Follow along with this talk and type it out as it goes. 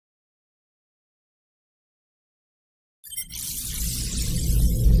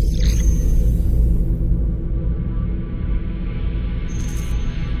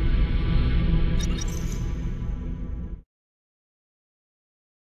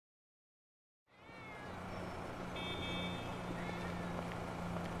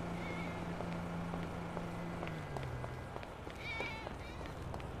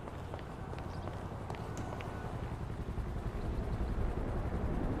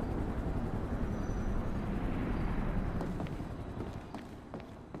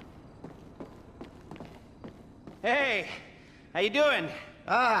Hey, how you doing?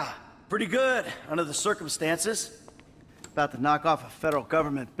 Pretty good, under the circumstances. About to knock off a federal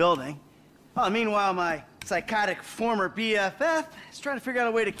government building. Meanwhile, my psychotic former BFF is trying to figure out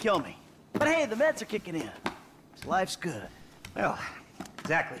a way to kill me. But hey, the meds are kicking in. So life's good. Well,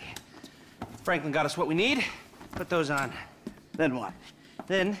 exactly. Franklin got us what we need. Put those on. Then what?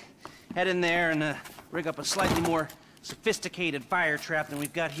 Then, head in there and rig up a slightly more sophisticated fire trap than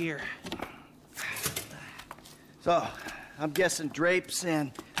we've got here. So, I'm guessing drapes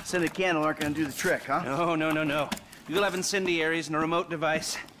and scented candle aren't gonna do the trick, huh? No. You'll have incendiaries and a remote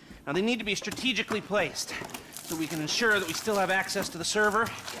device. Now, they need to be strategically placed so we can ensure that we still have access to the server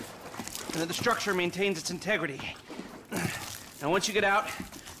and that the structure maintains its integrity. Now, once you get out,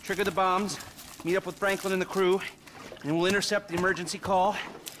 trigger the bombs, meet up with Franklin and the crew, and we'll intercept the emergency call,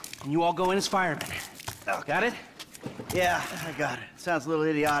 and you all go in as firemen. Got it? Yeah, I got it. Sounds a little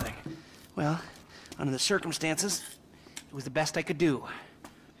idiotic. Well, under the circumstances, it was the best I could do.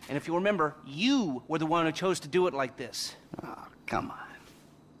 And if you remember, you were the one who chose to do it like this. Oh, come on.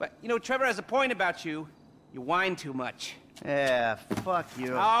 But, you know, Trevor has a point about you. You whine too much. Yeah, fuck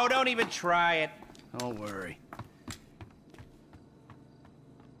you. Oh, don't even try it. Don't worry.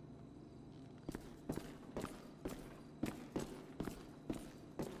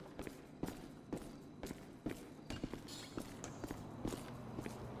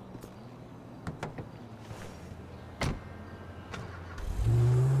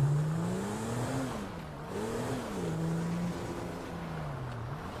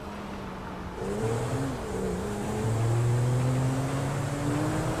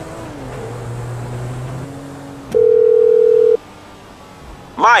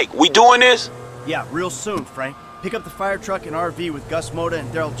 Mike, we doing this? Yeah, real soon, Frank. Pick up the fire truck and RV with Gus Moda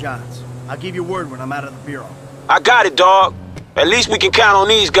and Daryl Johns. I'll give you word when I'm out of the Bureau. I got it, dog. At least we can count on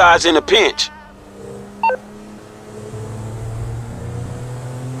these guys in a pinch.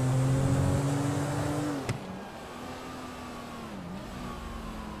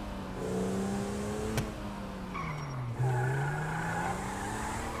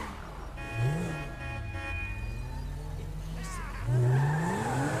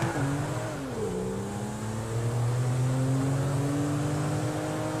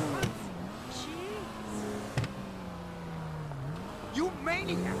 You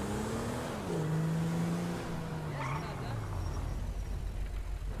maniac!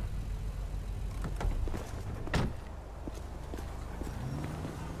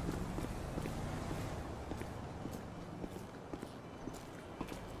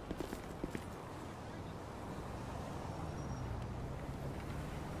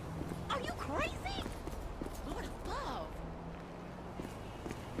 Are you crazy? Lord above.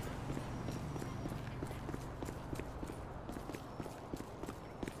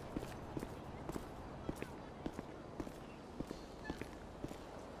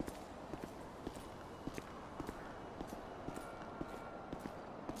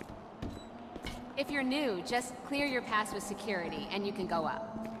 If you're new, just clear your pass with security and you can go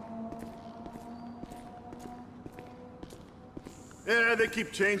up. Yeah, they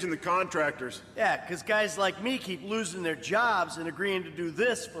keep changing the contractors. Yeah, 'cause guys like me keep losing their jobs and agreeing to do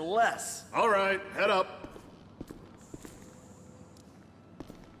this for less. All right, head up.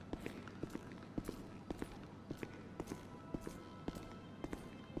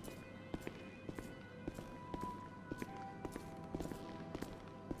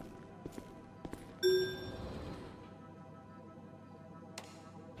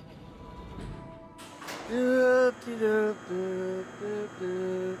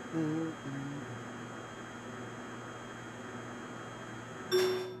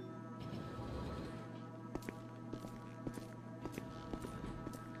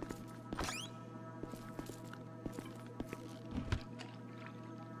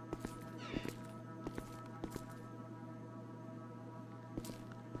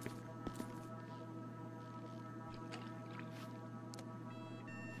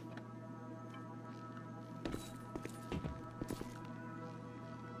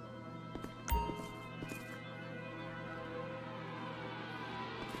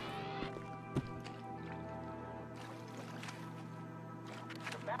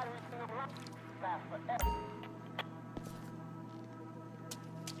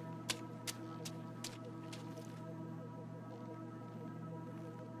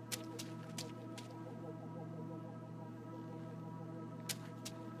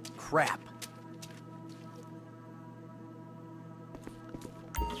 Crap.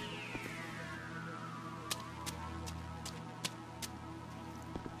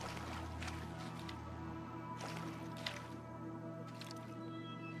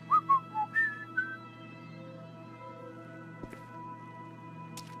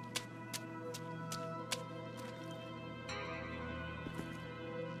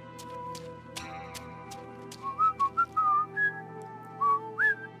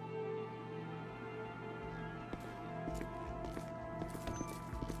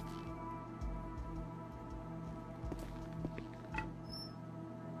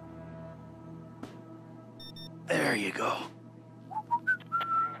 There you go.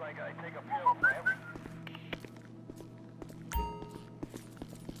 Seems like I take a pill for every...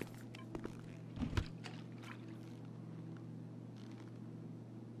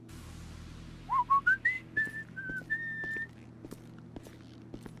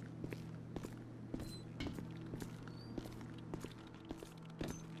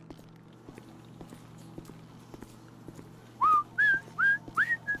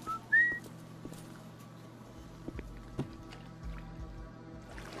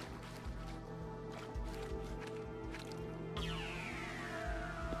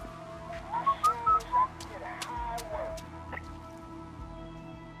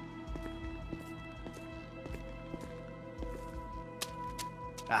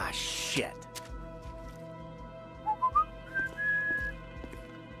 Ah, shit.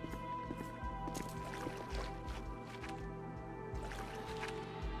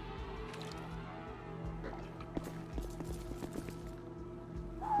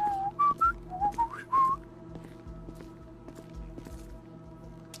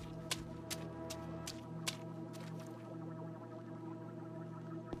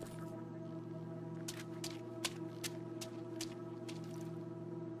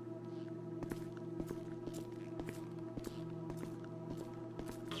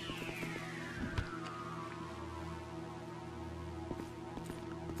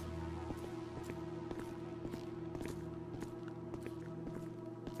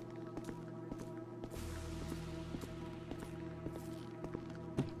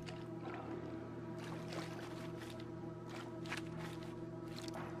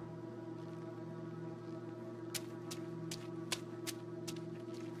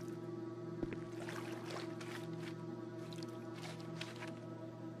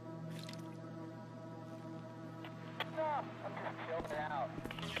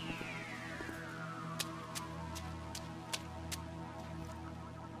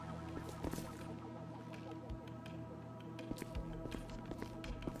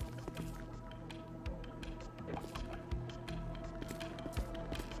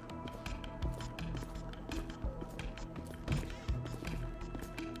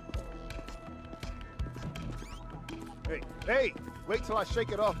 Hey, wait till I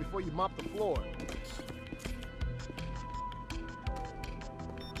shake it off before you mop the floor.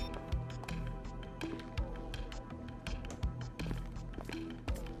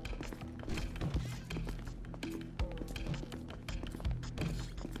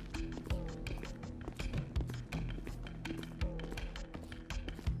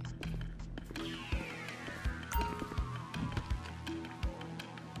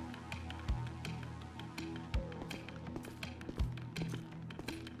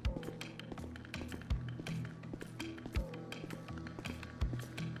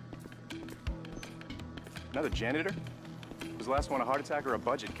 Another janitor? Was the last one a heart attack or a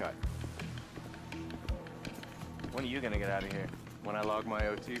budget cut? When are you gonna get out of here? When I log my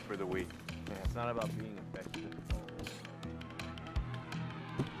OT for the week. Yeah, it's not about being effective. You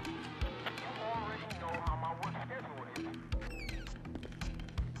already know how my work schedule is.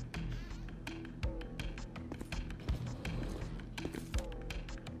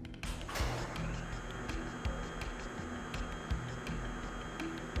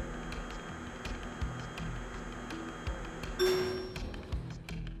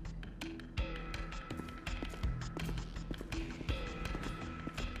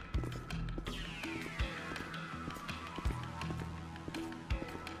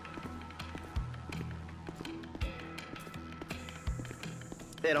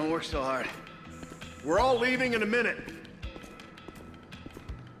 Hey, don't work so hard. We're all leaving in a minute.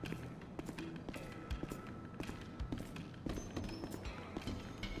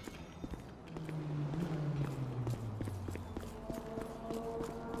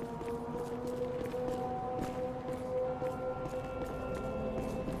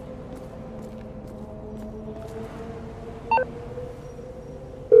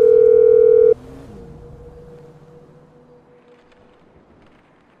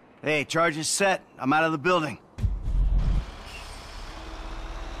 Hey, charge is set. I'm out of the building.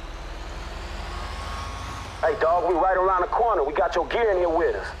 Hey, dog, we right around the corner. We got your gear in here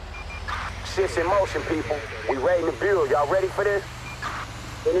with us. Shit's in motion, people. We raiding the Bureau. Y'all ready for this?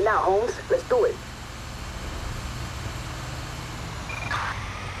 In and out, Holmes. Let's do it.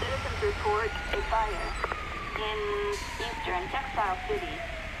 Citizens report a fire in eastern Textile City.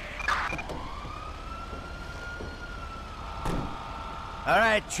 All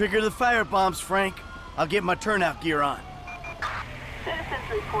right, trigger the fire bombs, Frank. I'll get my turnout gear on.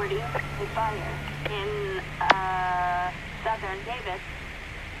 Citizens reporting a fire in, southern Davis.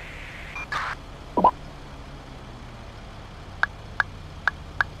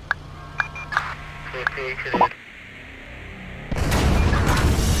 And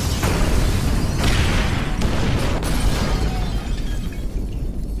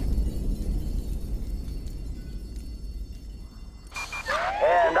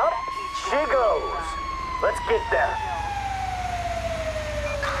up she goes. Let's get there.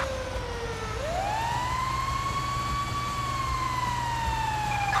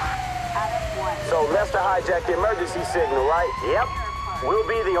 So Lester hijacked the emergency signal, right? Yep. We'll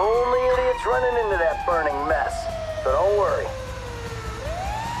be the only idiots running into that burning mess. So don't worry.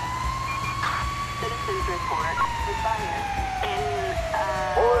 Citizens report the fire in,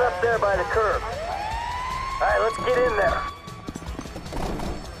 Pull it up there by the curb. All right, let's get in there.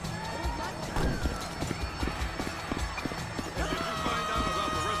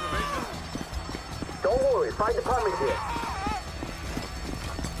 Don't worry, fire department's here.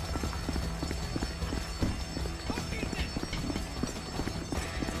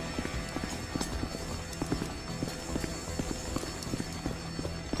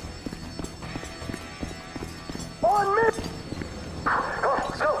 On me! Come on,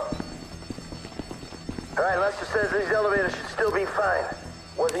 let's go. All right, Lester says these elevators should still be fine.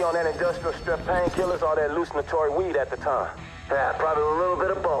 Was he on that industrial strep painkillers or that hallucinatory weed at the time? Yeah, probably a little bit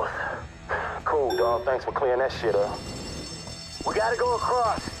of both. Cool, dog. Thanks for clearing that shit up. We gotta go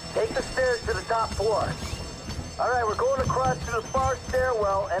across. Take the stairs to the top floor. All right, we're going across to the far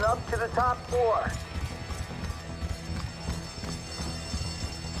stairwell and up to the top floor.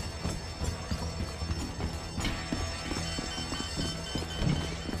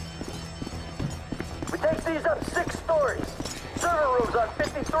 We take these up 6 stories. Server room's on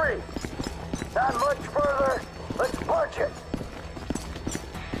 53. Not much further. Let's punch it.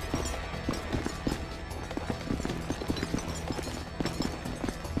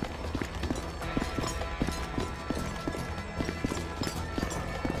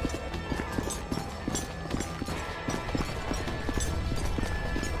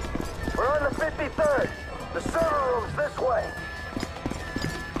 We're on the 53rd. The server room's this way.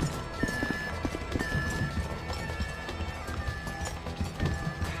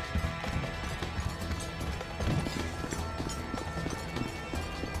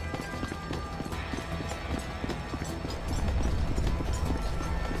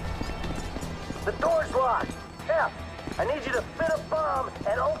 The door's locked. F, I need you to fit a bomb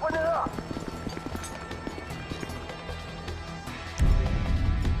and open it up.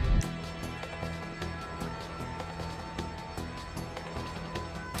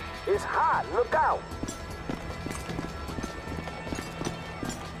 It's hot. Look out.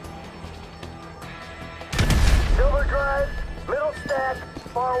 Silver drive, middle stack,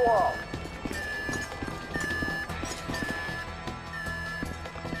 far wall.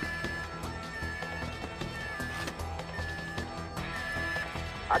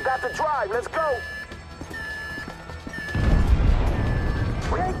 I got the drive. Let's go.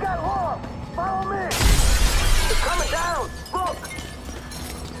 We ain't got long. Follow me. It's coming down. Look.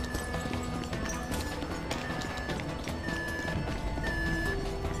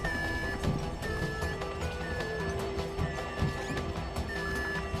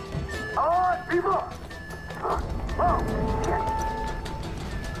 On, people. Oh, shit.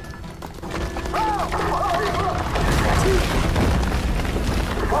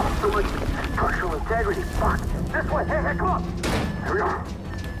 Oh, so much structural integrity. Fuck. This way. Hey, come on. Here we go.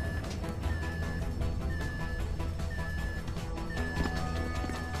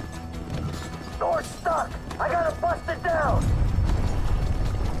 Door's stuck. I gotta bust it down.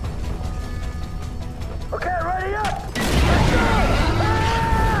 Okay, ready up. Let's go.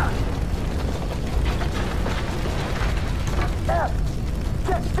 F,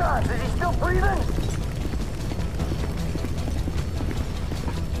 check Johns. Is he still breathing?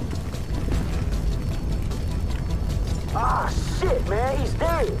 Ah, shit, man, he's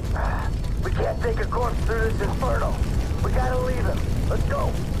dead. We can't take a corpse through this inferno. We gotta leave him. Let's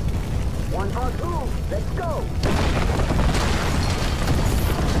go. One for two. Let's go.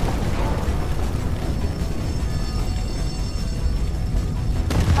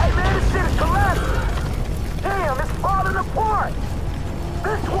 Hey, man, this shit is collapsing. Damn, it's falling apart.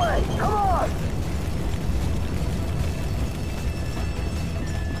 This way. Come on.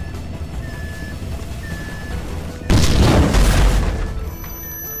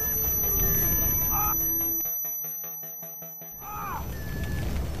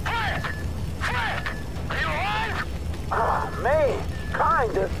 Man,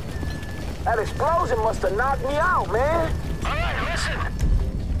 kinda. That explosion must have knocked me out, man. All right, listen.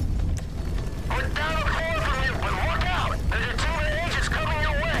 We're down the floor from you, but look out. There's a team of agents coming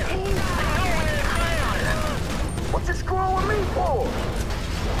your way. They know we ain't failing. What you screwing with me for?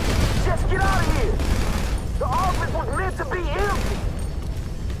 Just get out of here! The office was meant to be empty!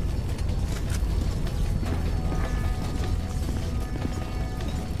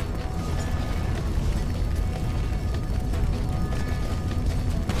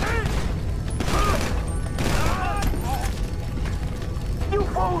 You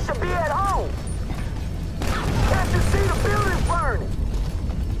fools should be at home! Can't you see the building burning?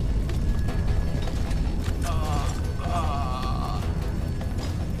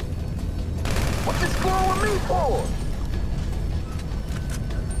 What's this going with me for?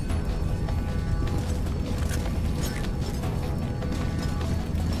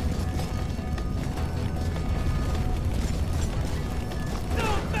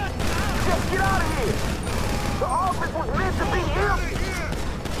 Just get out of here! The office was meant to be empty!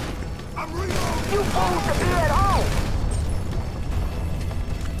 You fools should be at home!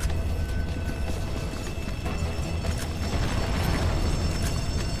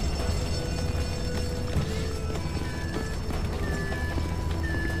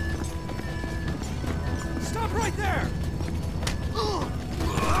 Stop right there! Oh,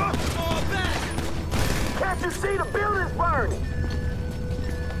 back! Can't you see the building's burning?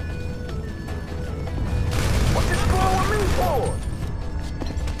 What's this going with me for?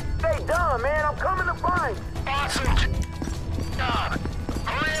 Stay dumb, man. I'm coming to find you. Awesome. God,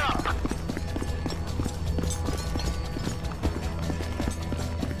 hurry up.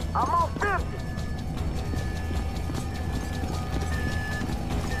 I'm on 50.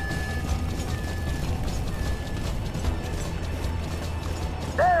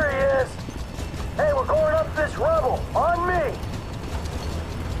 There he is. Hey, we're going up this rubble. On me.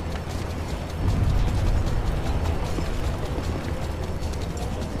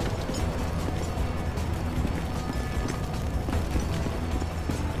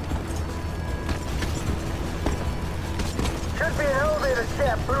 Should be an elevator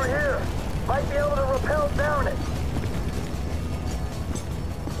shaft through here. Might be able to rappel down it.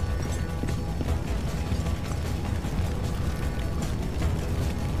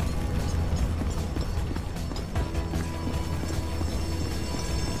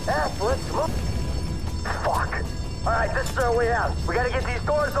 Let's move. Fuck. All right, this is our way out. We gotta get these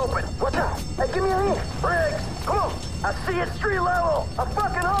doors open. What's up? Hey, give me a hand. Briggs, come on. I see it street level. I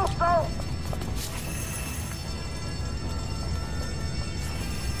fucking hope so.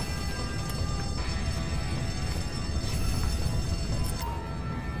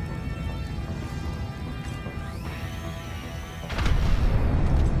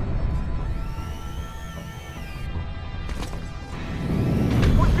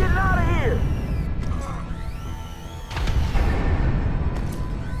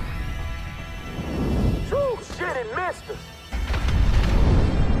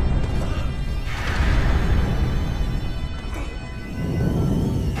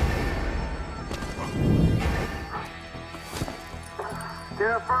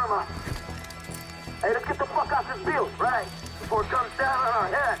 Terra firma. Hey, let's get the fuck out this building, right? Before it comes down on our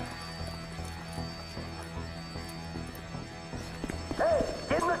heads. Hey,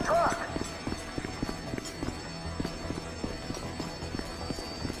 get in the truck.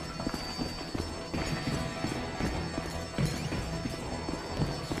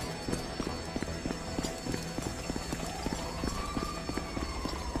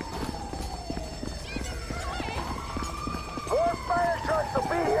 More fire trucks will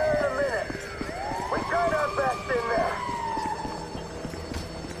be here in a minute. We tried our best in there.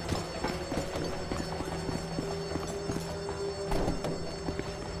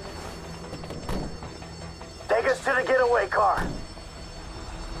 Take us to the getaway car.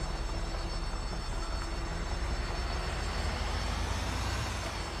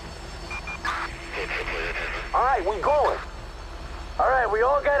 All right, we going. All right, we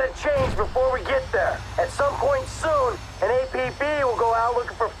all gotta change before we get there. At some point soon, an APB will go out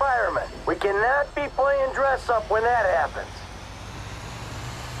looking for firemen. We cannot be playing dress up when that happens.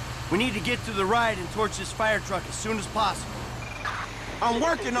 We need to get to the ride and torch this fire truck as soon as possible. I'm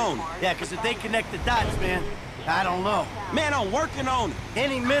working on it. Yeah, because if they connect the dots, man, I don't know. Man, I'm working on it.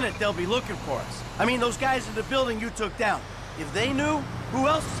 Any minute, they'll be looking for us. I mean, those guys in the building you took down. If they knew, who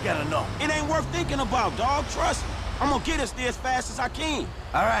else is gonna know? It ain't worth thinking about, dog. Trust me. I'm gonna get us there as fast as I can.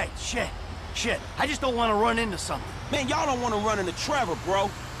 All right, shit. I just don't want to run into something. Man, y'all don't want to run into Trevor, bro.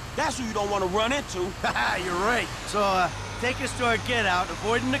 That's who you don't want to run into. Haha, you're right. So, take us to our get out,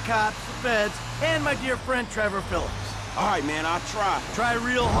 avoiding the cops, the feds, and my dear friend Trevor Phillips. All right, man, I'll try. Try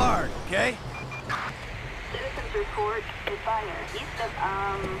real hard, okay? Citizens report a fire east of,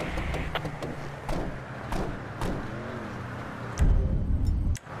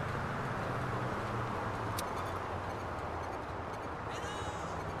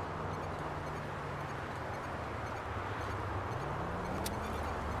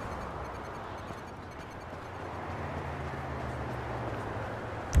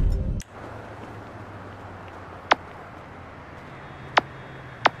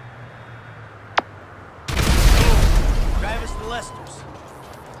 molesters.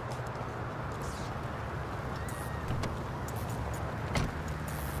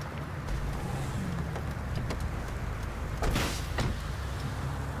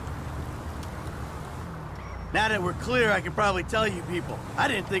 Now that we're clear, I can probably tell you people. I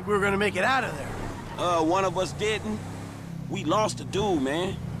didn't think we were gonna make it out of there. One of us didn't. We lost a dude,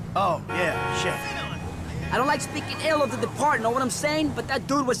 man. Oh, yeah, shit. I don't like speaking ill of the departed, know what I'm saying? But that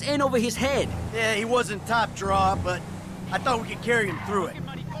dude was in over his head. Yeah, he wasn't top draw, but I thought we could carry him through it.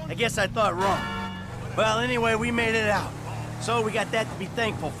 I guess I thought wrong. Well, anyway, we made it out. So we got that to be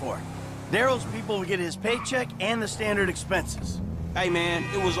thankful for. Daryl's people will get his paycheck and the standard expenses. Hey, man,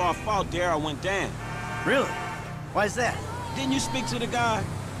 it was our fault Daryl went down. Really? Why's that? Didn't you speak to the guy?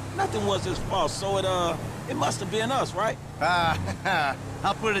 Nothing was his fault, so it must have been us, right?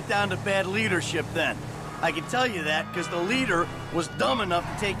 I'll put it down to bad leadership then. I can tell you that because the leader was dumb enough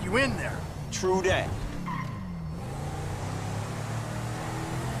to take you in there. True that.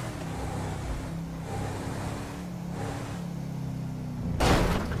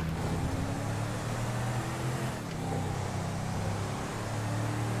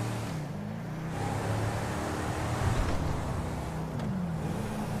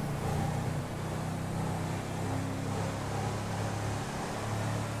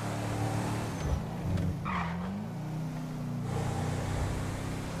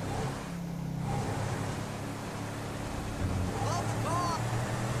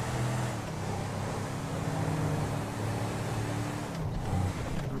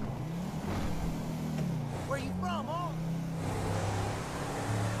 Where you from, huh?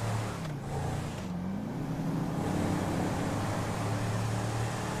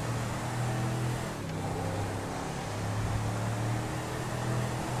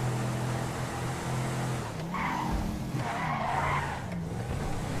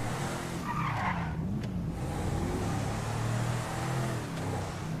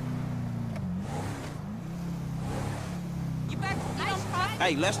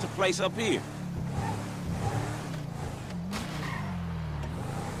 Hey, let's the place up here.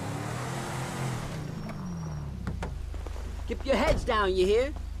 Keep your heads down, you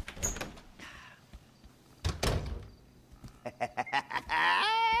hear?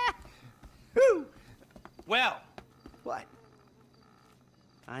 Well, What?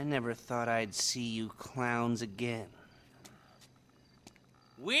 I never thought I'd see you clowns again.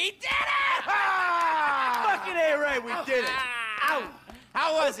 We did it! Fucking A right, we did it! Ow!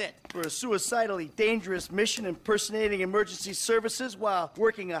 How was it? For a suicidally dangerous mission impersonating emergency services while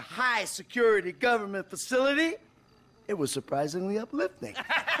working a high-security government facility, it was surprisingly uplifting.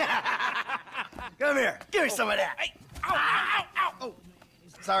 Come here, give me some of that. Hey! Ow! Ow! Ow! Oh.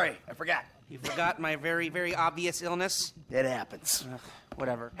 Sorry, I forgot. You forgot my very, very obvious illness? It happens.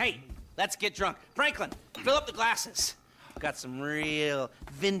 Whatever. Hey, let's get drunk. Franklin, fill up the glasses. Got some real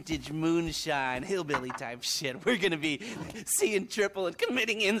vintage moonshine, hillbilly type shit. We're gonna be seeing triple and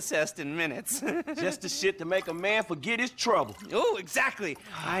committing incest in minutes. Just the shit to make a man forget his trouble. Oh, exactly.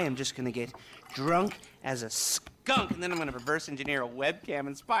 I am just gonna get drunk as a skunk, and then I'm gonna reverse engineer a webcam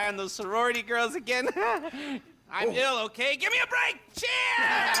and spy on those sorority girls again. I'm ill, okay? Give me a break!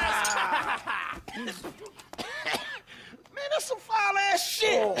 Cheers! Man, that's some foul-ass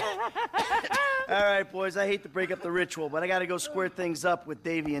shit. All right, boys, I hate to break up the ritual, but I gotta go square things up with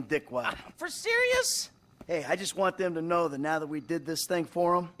Davy and Dickwad. For serious? Hey, I just want them to know that now that we did this thing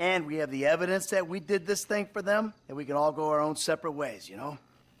for them, and we have the evidence that we did this thing for them, that we can all go our own separate ways, you know?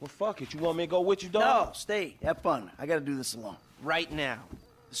 Well, fuck it. You want me to go with you, dog? No, stay. Have fun. I gotta do this alone. Right now.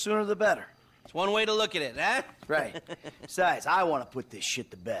 The sooner the better. It's one way to look at it, huh? Right. Besides, I want to put this shit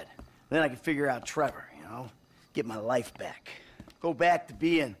to bed. Then I can figure out Trevor, you know? Get my life back. Go back to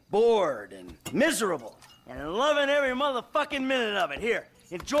being bored and miserable and loving every motherfucking minute of it. Here,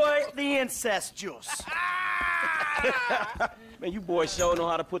 enjoy the incest juice. Man, you boys sure know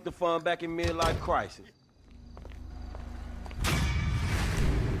how to put the fun back in midlife crisis.